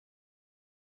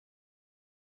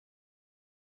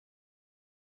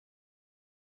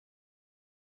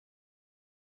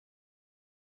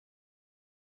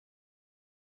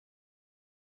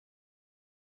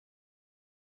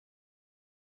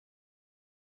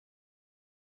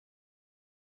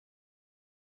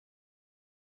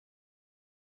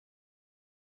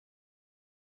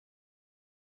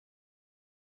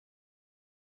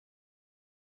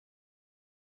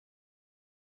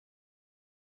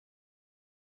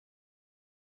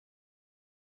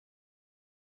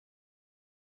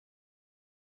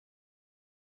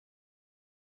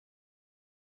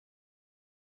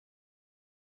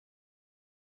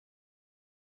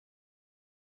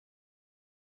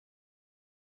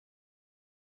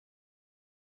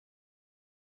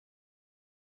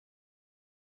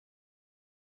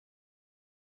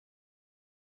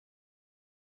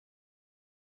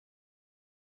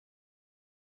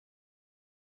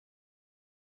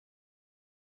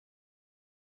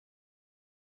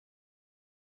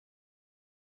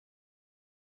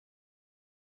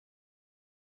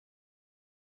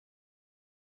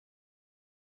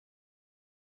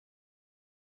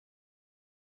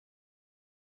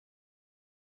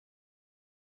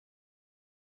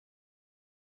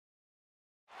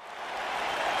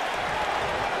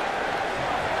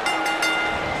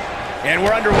And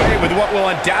we're underway with what will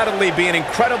undoubtedly be an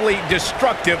incredibly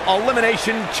destructive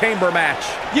Elimination Chamber match.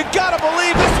 You gotta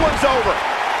believe this one's over.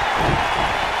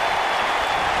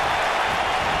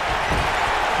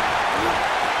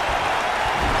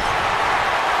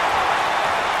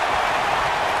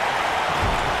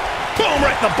 Boom,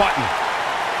 right in the button.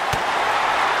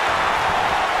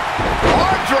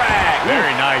 Hard drag.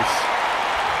 Very nice.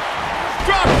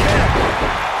 Drop kick.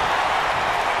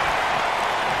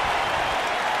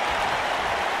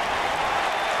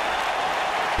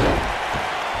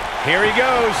 Here he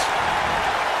goes.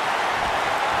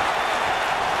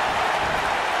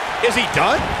 Is he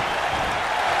done?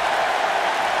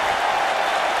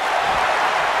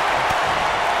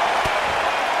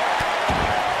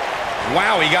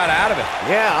 Wow, he got out of it.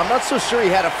 Yeah, I'm not so sure he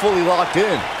had it fully locked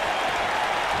in.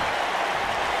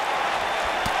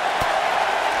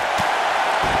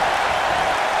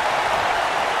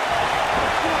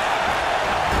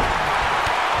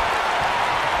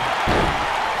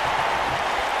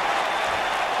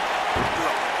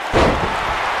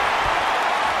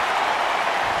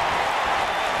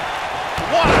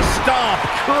 What a stomp.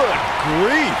 Good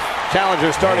grief.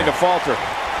 Challenger's starting to falter.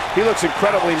 He looks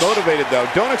incredibly motivated, though.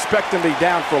 Don't expect him to be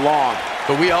down for long.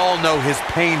 But we all know his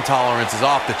pain tolerance is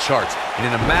off the charts. And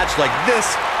in a match like this,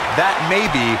 that may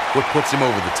be what puts him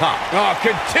over the top. Oh,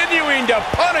 continuing to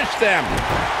punish them.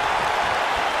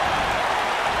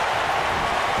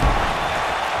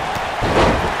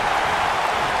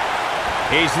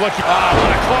 He's looking. Oh,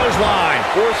 what a clothesline.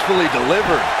 Forcefully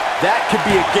delivered. That could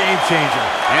be a game changer.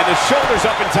 And the shoulder's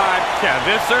up in time. Yeah,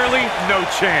 this early, no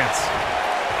chance.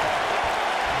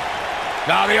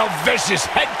 Now the old vicious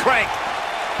head crank.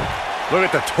 Look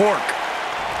at the torque.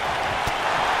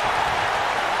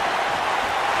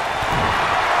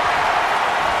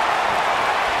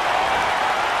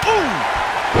 Ooh.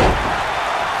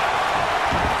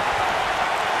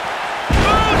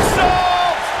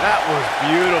 Moonsault! That was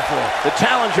beautiful. The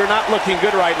challenger not looking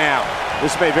good right now.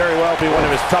 This may very well be one of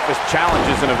his toughest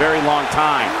challenges in a very long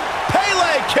time.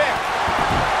 Pele kick.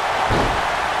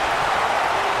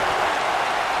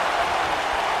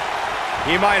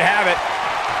 He might have it.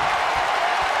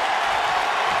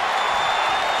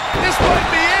 This might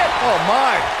be it. Oh,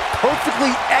 my.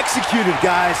 Perfectly executed,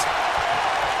 guys.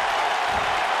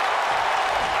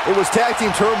 It was tag team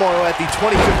turmoil at the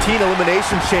 2015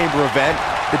 Elimination Chamber event.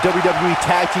 The WWE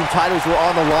Tag Team titles were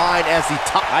on the line as the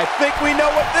top. I think we know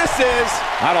what this is.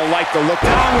 I don't like the look.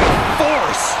 Down with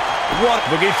force. What?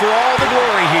 Looking for all the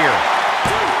glory here.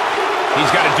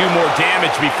 He's got to do more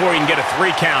damage before he can get a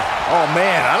 3 count. Oh,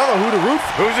 man, I don't know who to root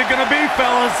for. Who's it gonna be,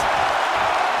 fellas?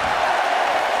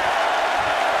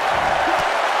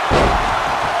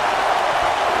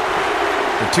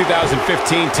 The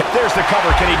 2015, there's the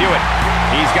cover. Can he do it?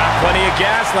 He's got plenty of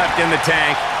gas left in the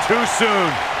tank. Too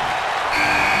soon.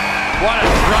 What a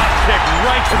drop kick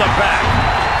right to the back.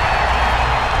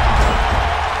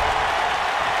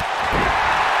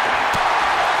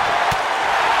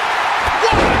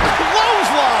 What a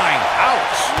clothesline!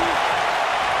 Ouch!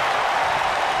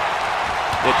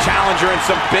 The challenger in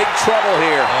some big trouble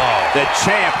here. Oh. The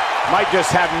champ might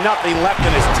just have nothing left in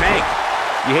his tank.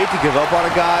 You hate to give up on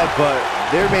a guy, but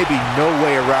there may be no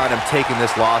way around him taking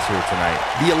this loss here tonight.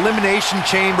 The Elimination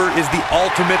Chamber is the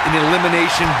ultimate in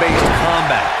elimination-based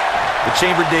combat. The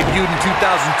Chamber debuted in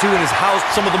 2002 and has housed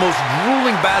some of the most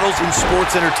grueling battles in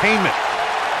sports entertainment.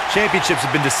 Championships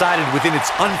have been decided within its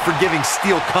unforgiving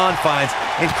steel confines,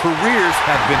 and careers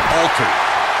have been altered.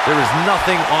 There is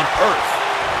nothing on earth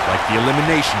like the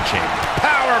Elimination Chamber.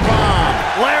 Powerbomb!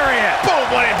 Lariat! Boom,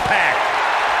 what impact!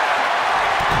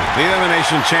 The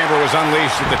Elimination Chamber was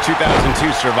unleashed at the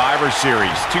 2002 Survivor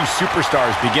Series. 2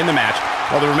 superstars begin the match,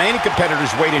 while the remaining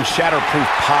competitors wait in shatterproof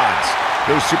pods.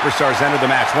 Those superstars enter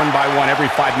the match one by one every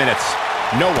 5 minutes.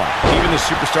 No one, even the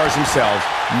superstars themselves,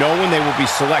 know when they will be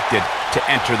selected to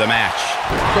enter the match.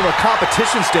 From a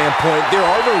competition standpoint, there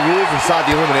are no rules inside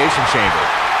the Elimination Chamber.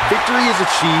 Victory is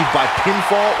achieved by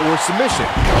pinfall or submission.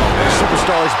 When a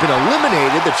superstar has been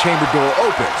eliminated, the chamber door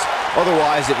opens.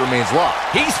 Otherwise, it remains locked.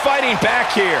 He's fighting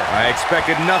back here. I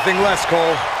expected nothing less,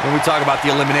 Cole. When we talk about the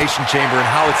Elimination Chamber and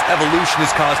how its evolution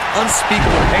has caused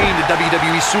unspeakable pain to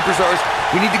WWE superstars,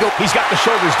 we need to go. He's got the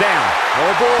shoulders down.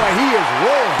 Oh boy, he is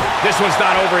rolling. This one's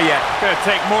not over yet. Gonna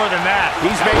take more than that.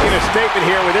 He's making a statement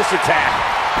here with this attack.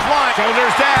 Flying.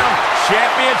 Shoulders down.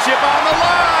 Championship on the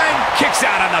line. Kicks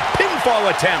out on the pinfall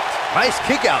attempt. Nice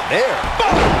kick out there.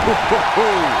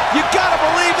 Boom. You gotta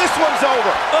believe this one's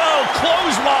over. Oh,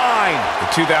 clothesline.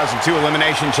 The 2002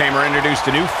 Elimination Chamber introduced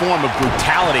a new form of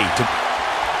brutality to...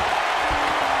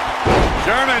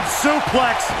 German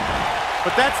suplex.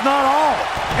 But that's not all.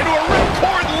 Into a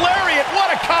ripcord lariat.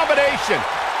 combination.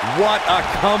 What a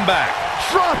comeback.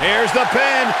 Here's the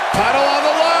pin. Title on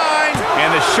the line.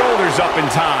 And the shoulders up in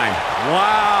time.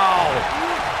 Wow.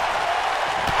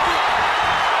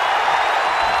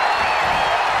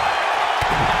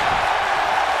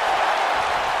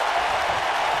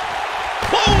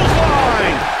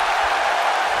 Clothesline.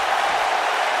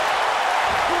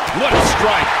 What a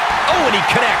strike. Oh, and he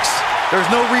connects. There's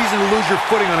no reason to lose your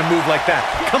footing on a move like that.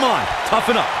 Come on,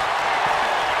 toughen up.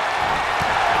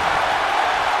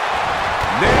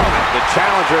 Nailed it. The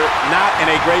challenger not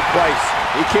in a great place.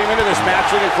 He came into this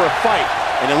match looking for a fight,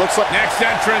 and it looks like next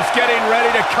entrance getting ready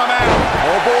to come out.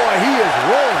 Oh boy, he is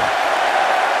rolling.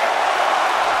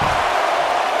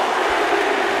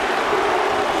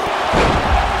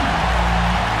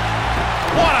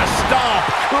 What a stomp.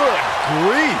 Good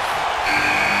grief.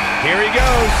 Here he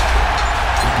goes.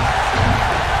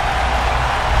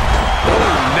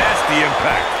 Oh, nasty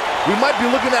impact. We might be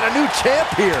looking at a new champ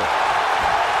here.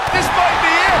 This might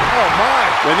be it. Oh my.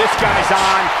 When this guy's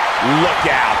on, look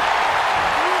out.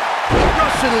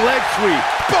 Russian leg sweep.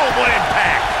 Boom, what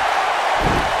impact.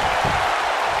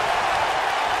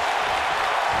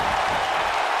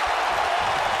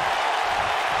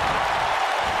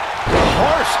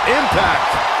 Harsh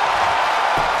impact.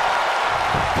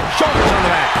 Shoulders on the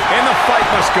mat. And the fight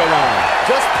must go on.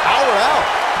 Just power out.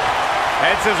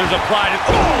 Head scissors applied.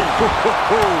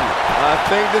 I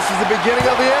think this is the beginning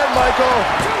of the end, Michael.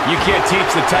 You can't teach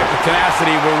the type of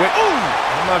tenacity we're with.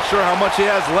 I'm not sure how much he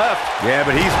has left. Yeah,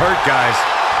 but he's hurt, guys.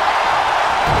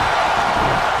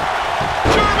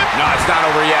 German. No, it's not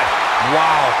over yet.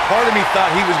 Wow, part of me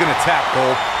thought he was going to tap,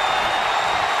 Cole.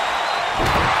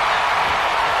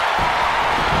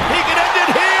 He can end it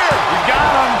here. You got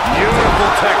him. Beautiful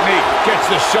technique. Gets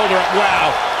the shoulder up.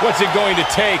 Wow. What's it going to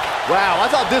take? Wow, I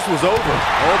thought this was over.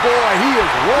 Oh boy, he is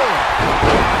rolling.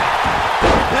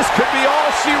 This could be all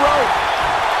she wrote.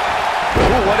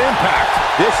 Ooh, what impact.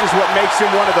 This is what makes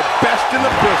him one of the best in the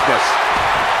business.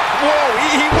 Whoa,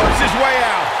 he works his way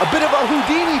out. A bit of a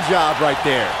Houdini job right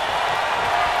there.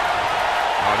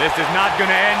 Oh, this is not going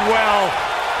to end well.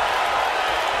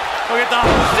 Look at the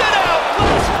Sit out.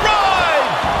 Let's ride.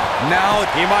 Now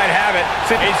He might have it.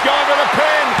 He's going for the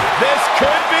pin. This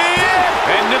could be it.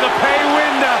 Into the pay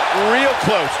window. Real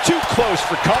close. Too close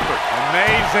for comfort.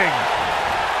 amazing.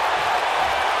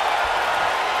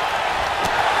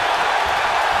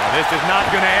 Oh, this is not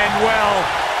going to end well.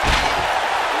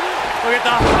 Look at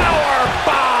the power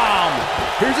bomb.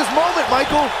 Here's his moment,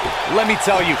 Michael. let me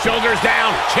tell you. Shoulders down.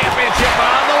 Championship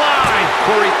on the line.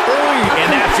 Corey,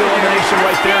 and that's elimination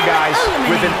right there, guys.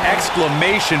 With an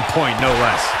exclamation point, no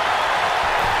less.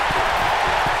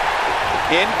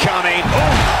 Incoming.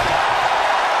 Oh.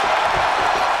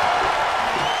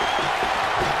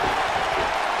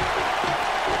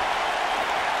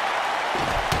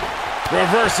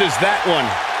 Reverses that one.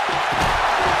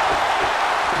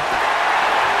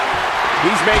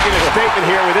 He's making a statement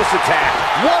here with this attack.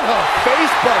 What a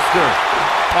face buster.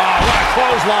 Oh, what a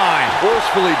clothesline.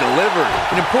 Forcefully delivered.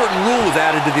 An important rule was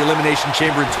added to the Elimination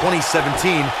Chamber in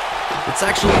 2017. It's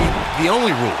actually the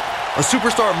only rule. A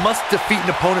superstar must defeat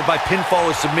an opponent by pinfall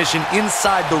or submission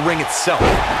inside the ring itself.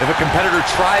 If a competitor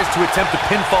tries to attempt a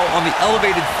pinfall on the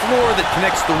elevated floor that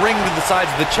connects the ring to the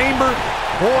sides of the chamber,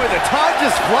 Boy, the time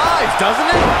just flies, doesn't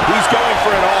it? He's going for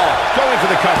it all. Going for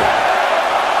the cover.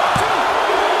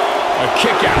 A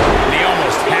kick out, and he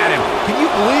almost had him. Can you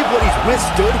believe what he's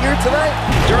withstood here tonight?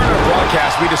 During our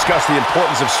broadcast, we discussed the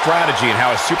importance of strategy and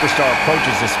how a superstar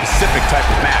approaches a specific type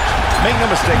of match. Make no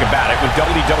mistake about it, when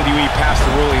WWE passed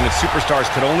the ruling that superstars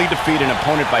could only defeat an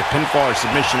opponent by pinfall or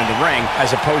submission in the ring, as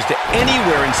opposed to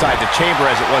anywhere inside the chamber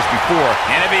as it was before.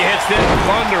 And if he hits this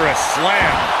thunderous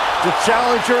slam, The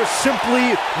challenger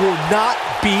simply will not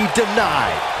be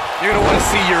denied. you're going to want to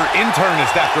see your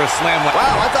internist after a slam like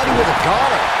Wow, I thought he was a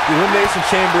goner. The Elimination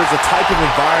Chamber is a type of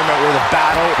environment where the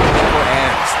battle never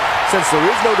ends. Since there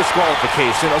is no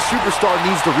disqualification, a superstar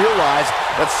needs to realize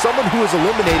that someone who is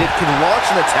eliminated can launch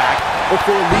an attack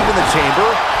before leaving the chamber,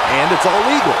 and it's all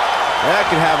legal. That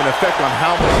can have an effect on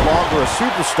how much longer a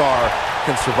superstar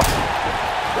can survive.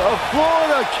 The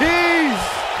Florida Keys!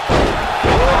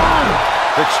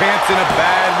 the champ's in a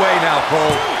bad way now,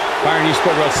 Cole. Byron, you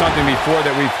spoke about something before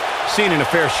that we've seen in a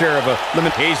fair share of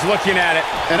He's looking at it,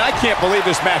 and I can't believe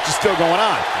this match is still going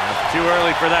on. it's too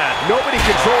early for that. Nobody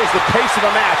controls the pace of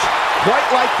a match quite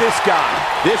like this guy.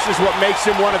 This is what makes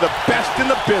him one of the best in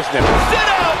the business. Sit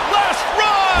out, last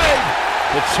ride!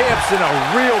 The champ's in a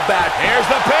real bad... Here's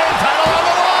the pin, title on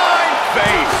the line!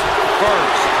 Face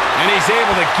first, and he's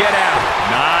able to get out.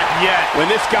 Not yet. When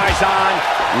this guy's on,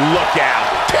 look out.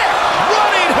 Kick,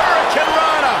 running Hurricane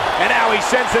Rana. And now he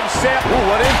sends him sail. Ooh,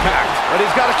 what impact. But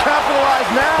he's got to capitalize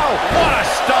now. What a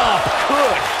stomp.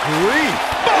 Good grief.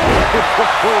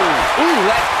 Ooh,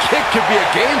 that kick could be a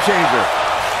game changer.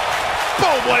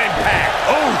 Boom, what impact.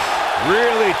 Ooh,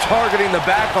 really targeting the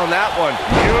back on that one.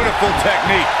 Beautiful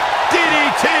technique.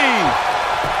 DDT.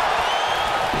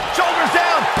 Shoulders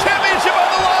down. Championship on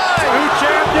the line. New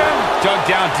champion. Dug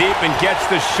down deep and gets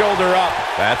the shoulder up.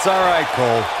 That's all right,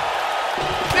 Cole.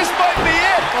 This might be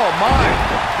it. Oh, my.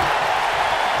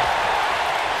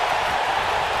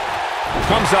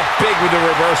 Comes up big with the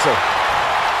reversal.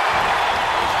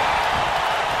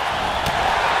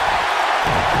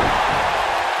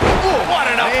 Ooh, what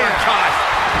an uppercut.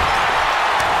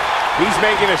 He's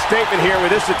making a statement here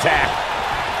with this attack.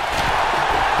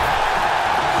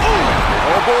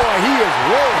 Oh, boy, he is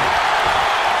rolling.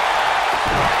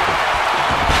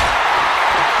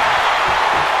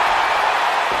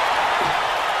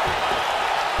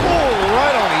 Oh,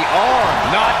 right on the arm.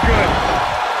 Not good.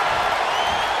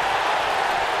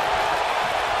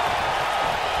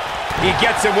 He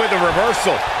gets him with a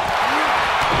reversal.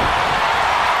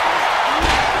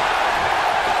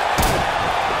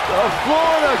 The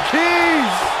Florida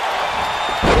Keys.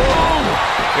 Boom.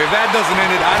 If that doesn't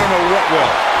end it, I don't know what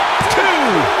will. 2.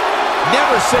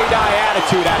 Never say die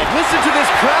attitude at it. Listen to this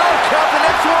crowd. Count the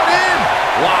next one in.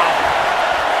 Wow.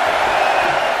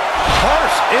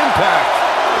 Harsh impact.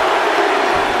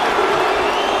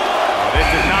 Oh, this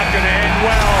is not going to end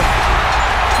well.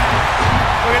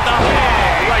 Look at the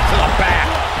Hey, right to the back.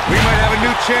 We might have a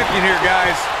new champion here,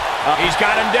 guys. He's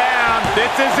got him down.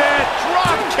 This is it.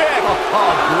 Drop kick.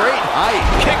 Oh, great height.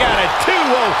 Kick out at 2.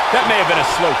 Whoa, that may have been a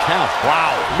slow count.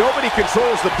 Wow. Nobody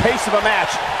controls the pace of a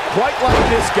match quite like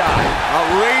this guy.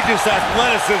 Outrageous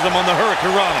athleticism on the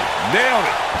Hurricane Rana. Nailed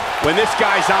it. When this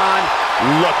guy's on,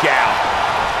 look out.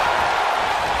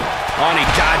 Oh, and he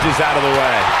dodges out of the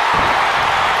way.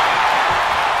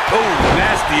 Oh,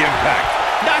 nasty impact.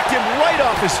 Knocked him right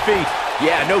off his feet.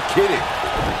 Yeah, no kidding.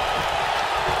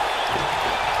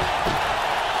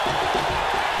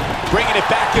 Bringing it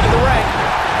back into the ring.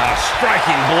 A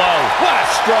striking blow. What a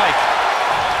strike.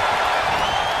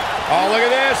 Oh, look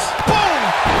at this. Boom!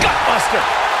 Gutbuster.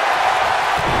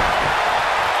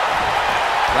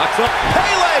 Knocks up.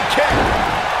 Pele kick.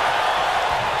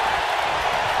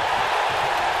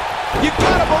 You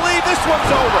gotta believe this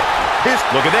one's over.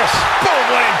 Look at this. Boom,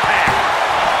 what impact.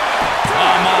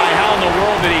 Oh, my. How in the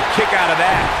world did he kick out of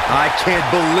that? I can't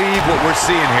believe what we're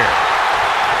seeing here.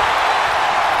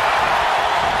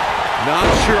 Not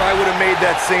sure I would have made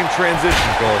that same transition,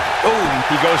 Cole. Oh,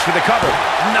 he goes for the cover.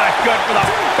 Not good for the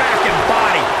back and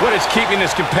body. What is keeping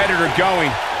this competitor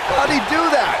going? How'd he do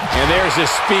that? And there's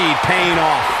his speed paying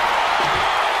off.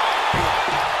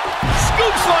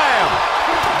 Scoop slam!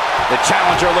 The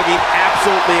challenger looking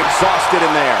absolutely exhausted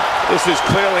in there. This is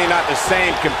clearly not the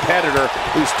same competitor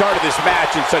who started this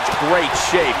match in such great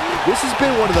shape. This has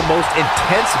been one of the most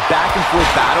intense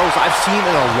back-and-forth battles I've seen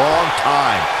in a long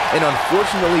time. And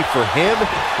unfortunately for him,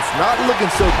 it's not looking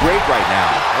so great right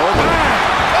now.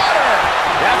 Cutter!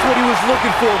 That's what he was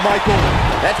looking for, Michael.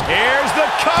 Here's the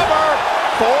cover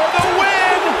for the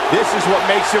win! This is what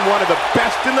makes him one of the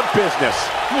best in the business.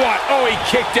 What? Oh, he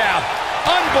kicked out.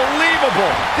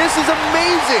 Unbelievable! This is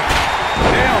amazing.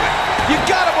 Nailed it. You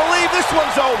gotta believe this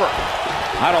one's over.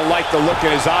 I don't like the look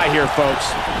in his eye here, folks.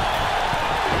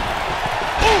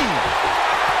 Ooh.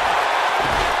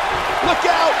 Look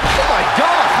out! Oh my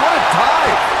gosh, what a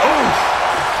dive! Ooh.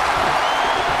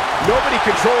 Nobody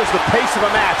controls the pace of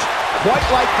a match quite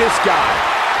like this guy.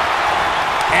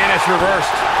 And it's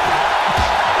reversed.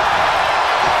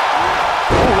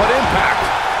 Oh, what impact!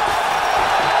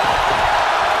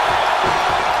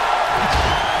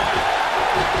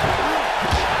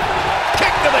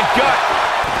 Kick to the gut.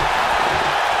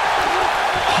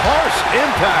 Harsh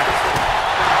impact.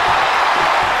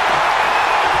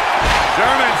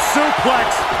 German suplex.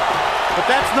 But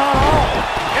that's not all.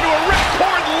 Into a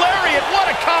ripcord lariat. What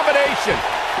a combination.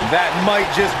 That might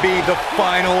just be the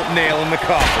final nail in the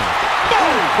coffin.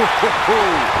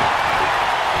 Boom!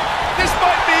 This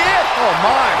might be it. Oh,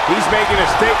 my. He's making a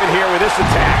statement here with this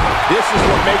attack. This is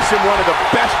what makes him one of the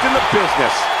best in the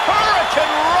business.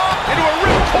 Hurricane Rock into a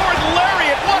ripcord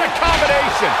lariat. What a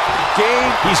combination. Game.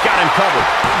 He's got him covered.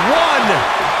 1,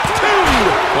 2.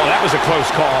 Well, that was a close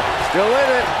call. Still in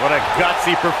it. What a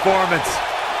gutsy performance.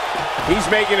 He's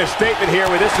making a statement here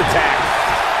with this attack.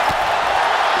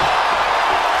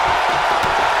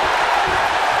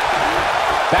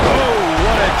 Oh,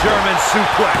 what a German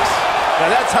suplex. Now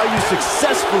that's how you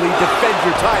successfully defend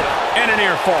your title. And a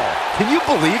near fall. Can you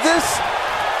believe this?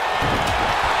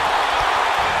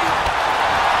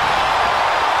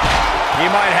 He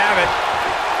might have it.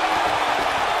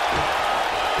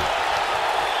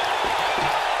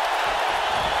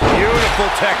 Beautiful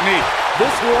technique.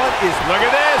 This one is... Look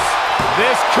at this.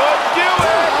 This could do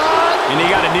it. And he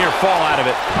got a near fall out of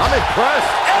it. I'm impressed.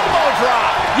 Elbow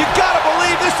drop. You gotta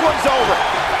believe this one's over.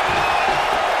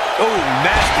 Oh,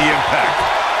 nasty impact.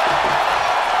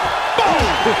 Boom!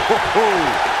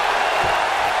 Oh!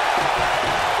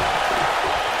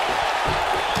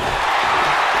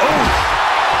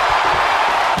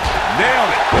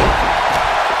 Nailed it.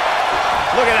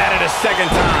 Look at that a second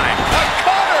time. A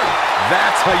cutter.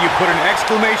 That's how you put an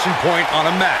exclamation point on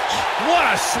a match. What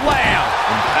a slam.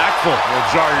 Impactful. Will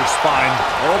jar your spine.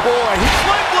 Oh, boy. He's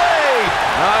Sling blade.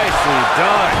 Nicely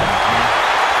done.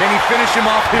 Can he finish him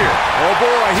off here? Oh,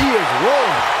 boy. He is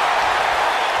rolling.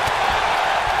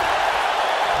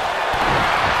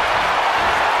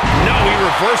 No, he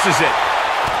reverses it.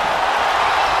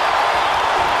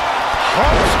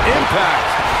 Harsh impact.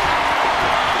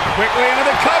 Quickly into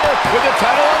the cover with the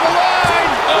title on the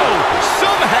line. Oh,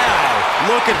 somehow.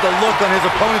 Look at the look on his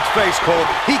opponent's face, Cole.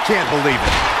 He can't believe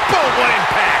it. Boom, what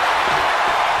impact.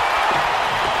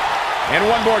 And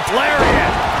one more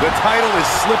lariat. The title is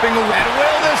slipping away. And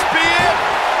will this be it?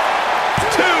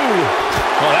 2.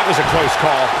 Oh, that was a close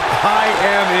call. I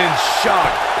am in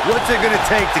shock. What's it going to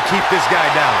take to keep this guy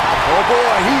down? Oh,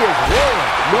 boy. He is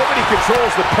rolling. Nobody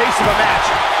controls the pace of a match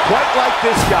quite like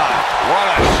this guy. What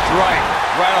a strike.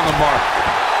 Right on the mark.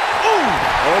 Ooh.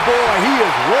 Oh, boy. He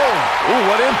is rolling. Ooh,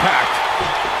 what impact.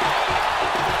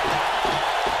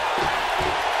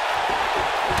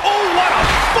 Oh, what a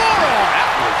forearm. That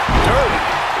was dirty.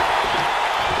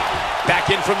 Back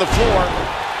in from the floor.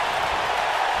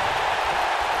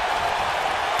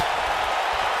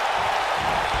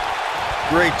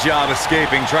 Great job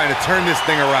escaping, trying to turn this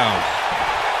thing around.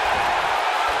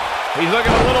 He's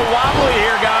looking a little wobbly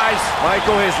here, guys.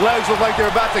 Michael, his legs look like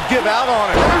they're about to give out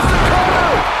on him. There's the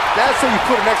cover. That's how you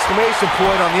put an exclamation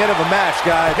point on the end of a match,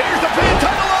 guys. Here's the pin,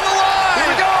 title on the line. Here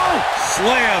we go.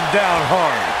 Slam down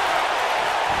hard.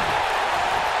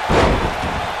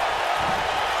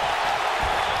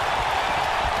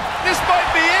 This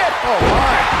might be it. Oh,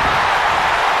 my.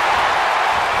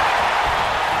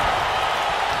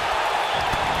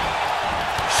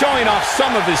 Showing off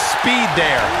some of his speed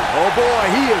there. Oh, boy.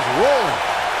 He is rolling.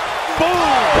 Boom!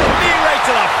 Knee right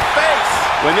to the face.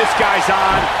 When this guy's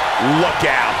on, look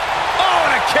out. Oh,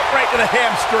 and a kick right to the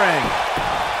hamstring.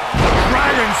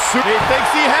 Dragon Super. He thinks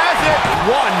he has it.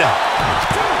 1.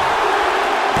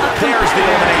 There's the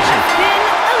elimination.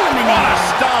 What a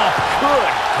stomp.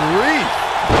 Good grief.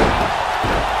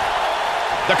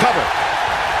 The cover.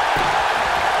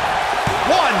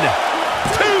 1,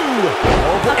 2.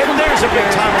 And there's a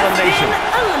big-time elimination.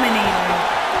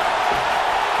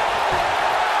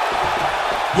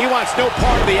 He wants no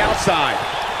part of the outside.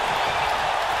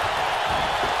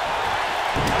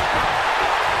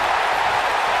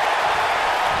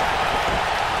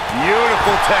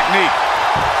 Beautiful technique.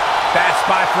 Bad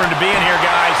spot for him to be in here,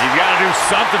 guys. You've got to do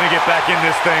something to get back in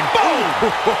this thing. Boom!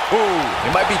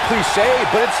 It might be cliche,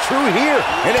 but it's true here.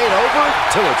 It ain't over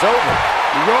till it's over.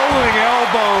 Rolling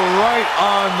elbow right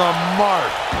on the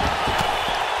mark.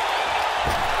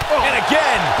 And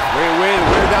again.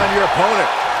 Wear down your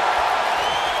opponent.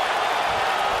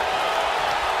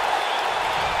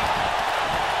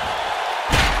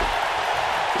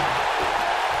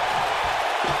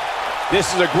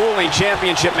 This is a grueling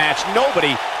championship match.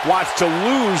 Nobody wants to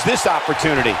lose this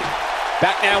opportunity.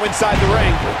 Back now inside the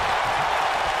ring.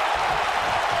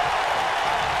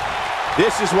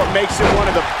 This is what makes him one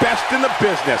of the best in the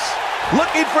business.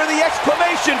 Looking for the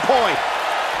exclamation point.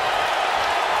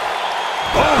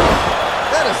 Oh,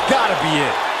 that has got to be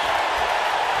it.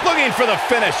 Looking for the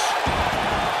finish.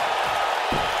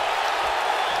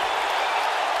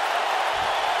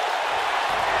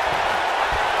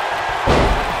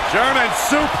 German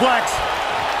suplex.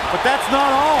 But that's not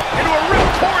all. Into a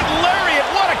ripcord lariat.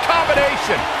 What a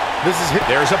combination. This is hit.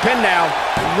 There's a pin now.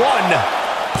 1,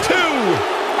 2.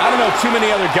 I don't know too many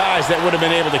other guys that would have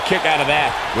been able to kick out of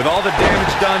that. With all the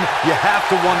damage done, you have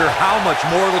to wonder how much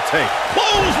more it'll take.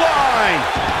 Clothesline.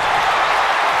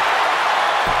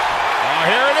 Oh,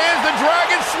 here it is, the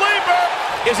Dragon Sleeper.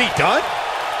 Is he done?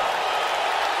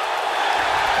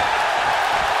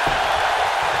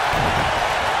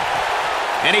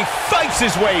 And he fights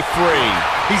his way free.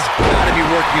 He's got to be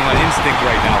working on instinct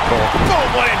right now, Cole. Boom,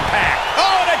 what impact.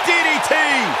 Oh, and a DDT.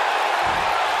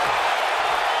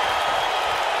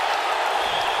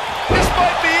 This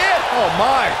might be it. Oh,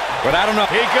 my. But I don't know.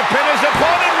 He could pin his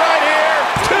opponent right here.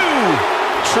 2.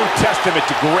 True testament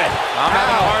to grit. I'm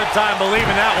having a hard time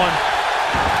believing that one.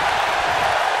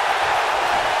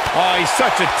 Oh, he's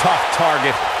such a tough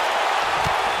target.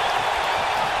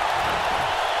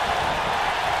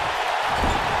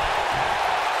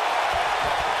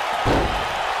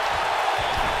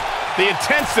 The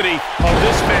intensity of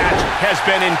this match has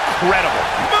been incredible.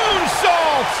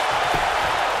 Moonsault!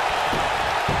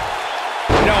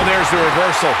 No, there's the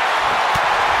reversal.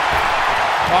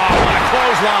 Oh, what a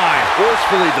clothesline.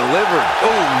 Forcefully delivered.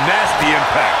 Oh, nasty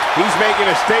impact. He's making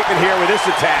a statement here with this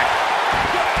attack.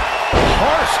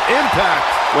 Harsh impact.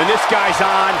 When this guy's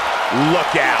on,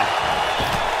 look out.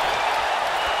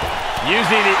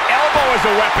 Using the elbow as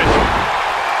a weapon.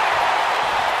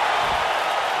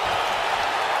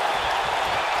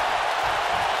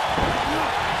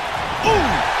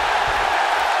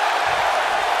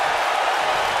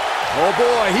 Oh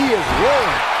boy, he is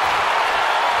rolling.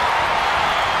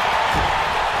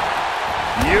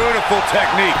 Beautiful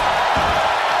technique.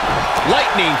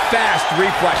 Lightning fast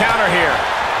reflex. Counter here.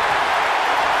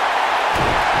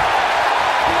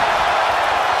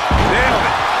 Nailed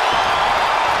it.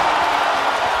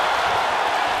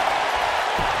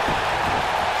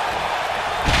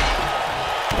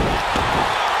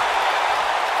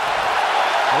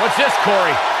 What's this,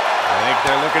 Corey? I think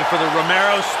they're looking for the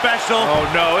Romero special. Oh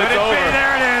no, it's over.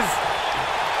 There it is.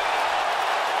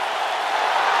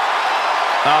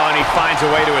 Oh, and he finds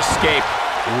a way to escape.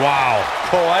 Wow.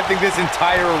 Cole, I think this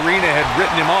entire arena had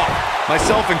written him off,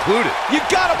 myself included. You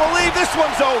gotta believe this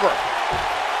one's over.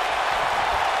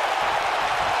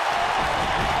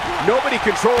 Nobody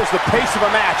controls the pace of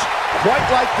a match quite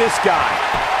like this guy.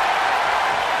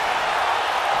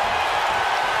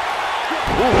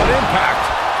 Ooh, what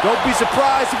impact. Don't be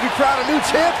surprised if we crown a new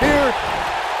champ here.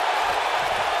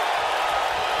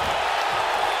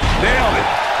 Nailed it.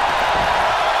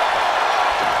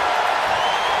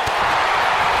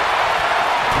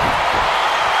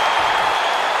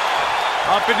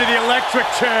 Up into the electric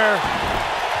chair.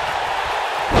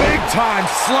 Big time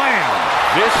slam.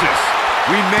 Vicious.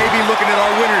 We may be looking at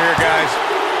our winner here, guys.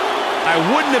 I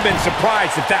wouldn't have been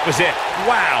surprised if that was it.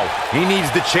 Wow. He needs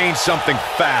to change something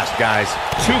fast, guys.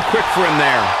 Too quick for him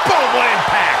there. Boom, what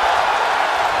impact.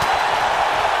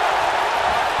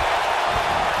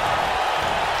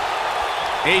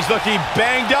 He's looking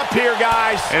banged up here,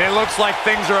 guys. And it looks like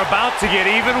things are about to get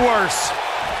even worse.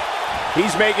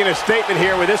 He's making a statement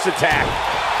here with this attack.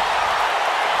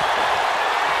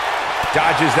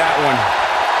 Dodges that one.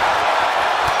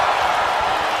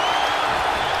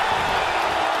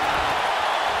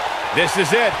 This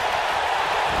is it.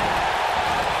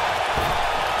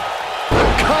 The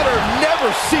cutter never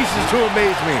ceases to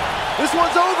amaze me. This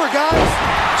one's over, guys.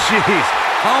 Jeez,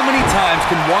 how many times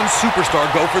can one superstar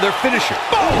go for their finisher?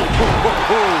 Boom!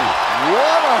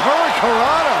 What a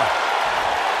hurricanrana.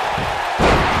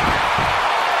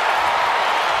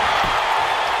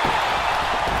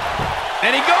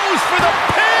 And he goes for the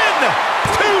pin!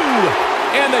 2!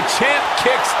 And the champ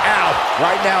kicks out.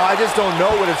 Right now, I just don't know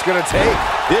what it's going to take.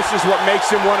 This is what makes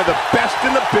him one of the best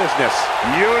in the business.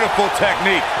 Beautiful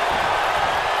technique.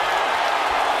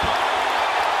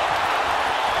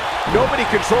 Nobody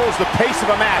controls the pace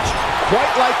of a match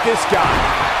quite like this guy.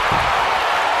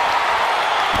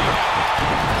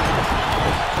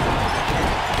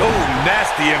 Oh,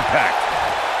 nasty impact.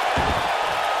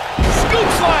 Scoop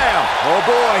slam! Oh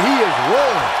boy, he is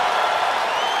rolling.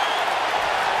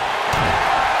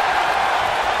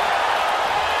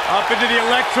 Up into the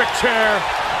electric chair.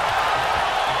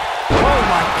 Oh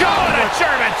my God, a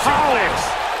German suplex!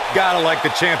 Gotta like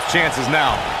the champ's chances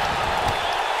now.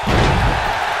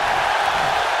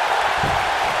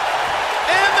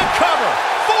 And the cover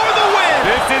for the win!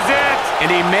 This is it.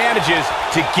 And he manages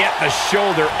to get the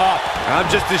shoulder up. I'm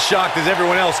just as shocked as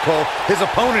everyone else, Cole, his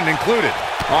opponent included.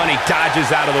 Oh, and he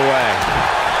dodges out of the way.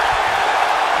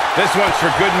 This one's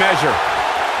for good measure.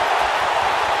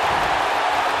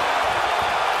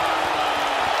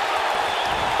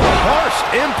 Harsh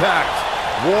impact.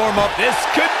 Warm up. This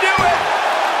could do it!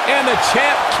 And the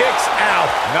champ kicks out.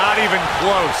 Not even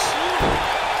close.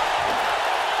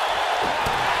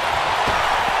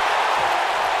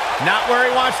 Not where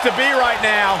he wants to be right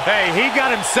now. Hey, he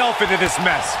got himself into this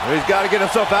mess. He's got to get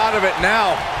himself out of it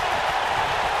now.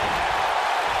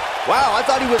 Wow, I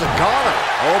thought he was a goner.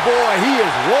 Oh boy, he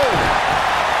is rolling.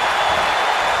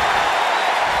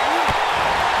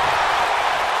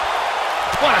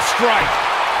 What a strike.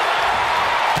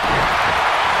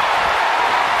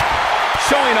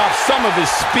 Showing off some of his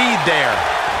speed there.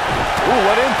 Ooh,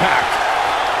 what impact.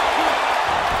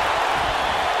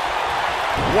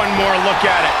 One more look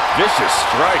at it. Vicious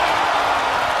strike.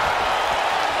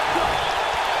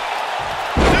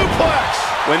 Suplex!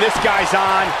 When this guy's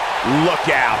on, look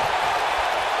out.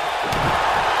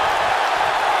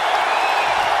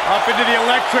 Up into the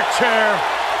electric chair.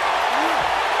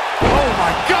 Oh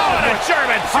my God, What a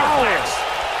German suplex.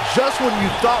 Just when you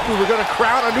thought we were going to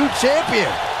crown a new champion.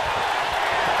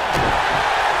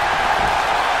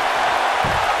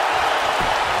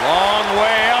 Long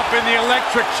way up in the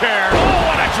electric chair. Oh,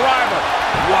 what a driver.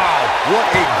 Wow, what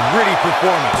a gritty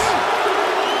performance.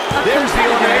 There's the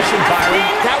elimination, Byron.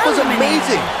 That was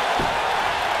amazing.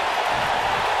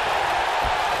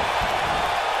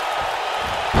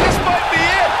 This might be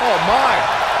it. Oh, my.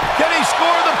 Can he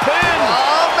score the pin?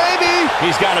 Maybe.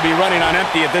 He's got to be running on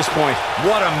empty at this point.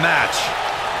 What a match.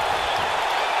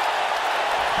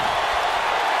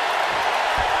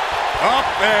 Up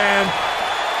and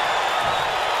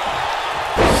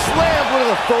Slammed with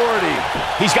authority.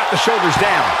 He's got the shoulders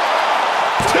down.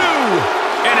 2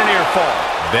 and a near fall.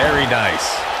 Very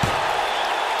nice.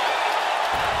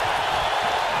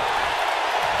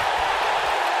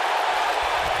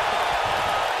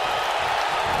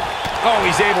 Oh,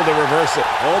 he's able to reverse it.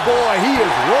 Oh, boy, he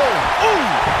is rolling. Ooh!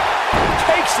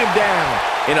 Takes him down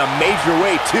in a major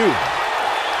way, too.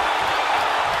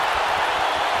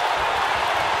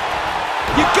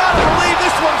 You gotta believe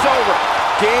this one's over.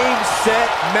 Game, set,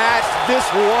 match. This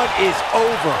one is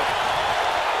over.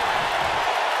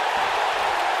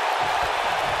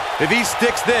 If he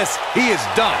sticks this, he is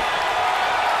done.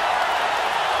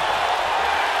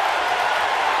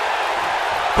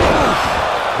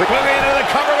 Moving into the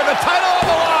cover with the title on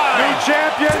the line. new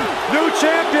champion, new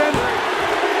champion.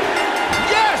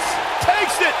 Yes!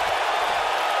 Takes it!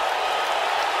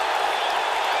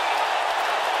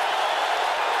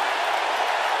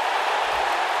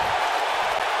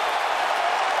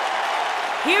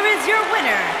 Here is your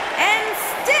winner, and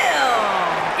still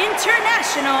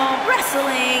International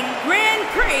Wrestling Grand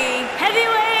Prix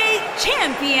Heavyweight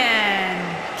Champion,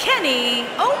 Kenny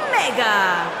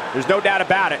Omega. There's no doubt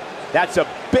about it. That's a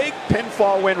big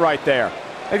pinfall win right there.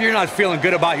 If you're not feeling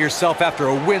good about yourself after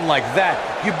a win like that,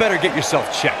 you better get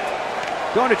yourself checked.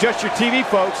 Don't adjust your TV,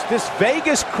 folks. This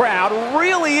Vegas crowd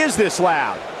really is this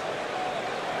loud.